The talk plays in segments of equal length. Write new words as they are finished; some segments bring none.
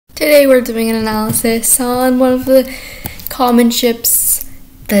Today we're doing an analysis on one of the common ships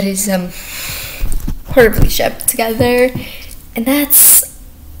that is horribly shipped together, and that's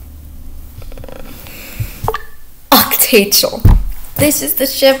Octachel. This is the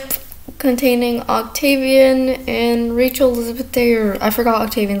ship containing Octavian and Rachel Elizabeth Day, or I forgot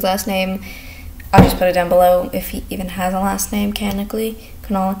Octavian's last name. I'll just put it down below if he even has a last name canonically,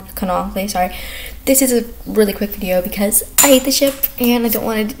 sorry. This is a really quick video because I hate the ship and I don't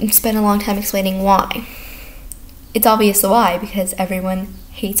want to spend a long time explaining why. It's obvious the why, because everyone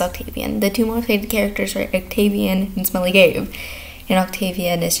hates Octavian. The two most hated characters are Octavian and Smelly Gabe. And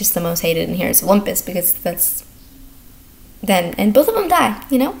Octavian is just the most hated, and here is Olympus, because that's then, and both of them die,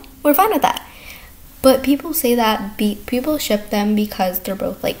 you know? We're fine with that. But people say that, people ship them because they're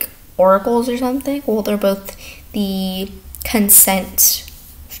both like oracles or something. Well, they're both the consent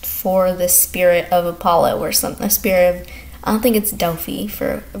for the spirit of Apollo or something. The spirit of, I don't think it's Delphi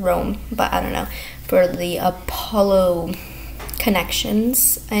for Rome, but I don't know. For the Apollo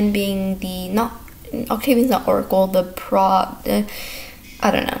connections and being the, not, Octavian's not oracle, I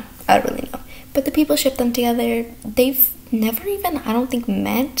don't know. I don't really know. But the people ship them together. They've never even, I don't think,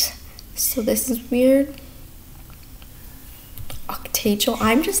 met. So this is weird. Octachel.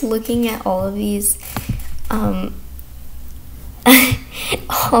 I'm just looking at all of these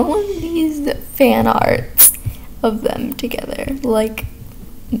all of these fan arts of them together. Like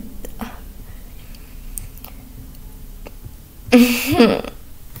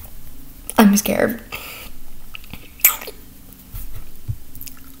I'm scared.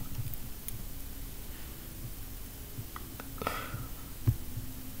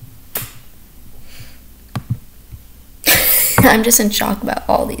 I'm just in shock about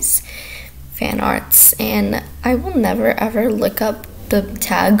all these fan arts, and I will never ever look up the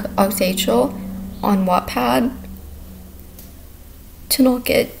tag Octachel on Wattpad to not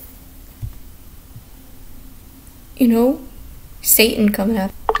get, you know, Satan coming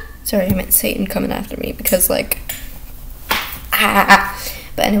after. Sorry, I meant Satan coming after me, because like,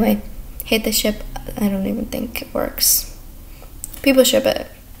 But anyway, hate the ship. I don't even think it works. People ship it,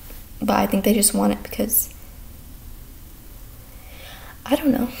 but I think they just want it because, I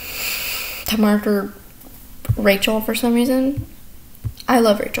don't know, to murder Rachel for some reason. I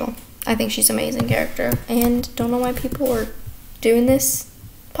love Rachel. I think she's an amazing character, and don't know why people are doing this.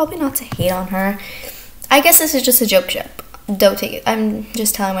 Probably not to hate on her. I guess this is just a joke ship. Don't take it. I'm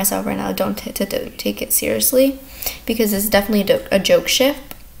just telling myself right now, don't take it seriously, because it's definitely a joke ship.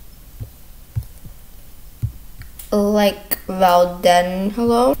 Like Valden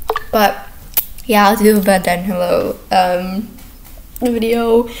Hello. But yeah, I'll do a Valden Hello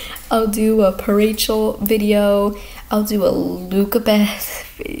video. I'll do a Rachel video. I'll do a Lucabeth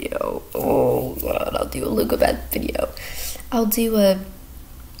video. Oh god, I'll do a Lucabeth video. I'll do a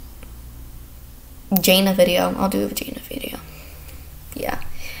Jaina video. I'll do a Jaina video. Yeah.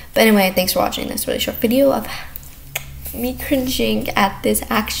 But anyway, thanks for watching this really short video of me cringing at this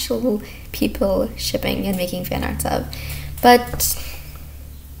actual people shipping and making fan arts of. But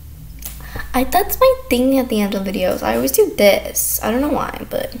that's my thing at the end of videos. I always do this. I don't know why,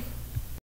 but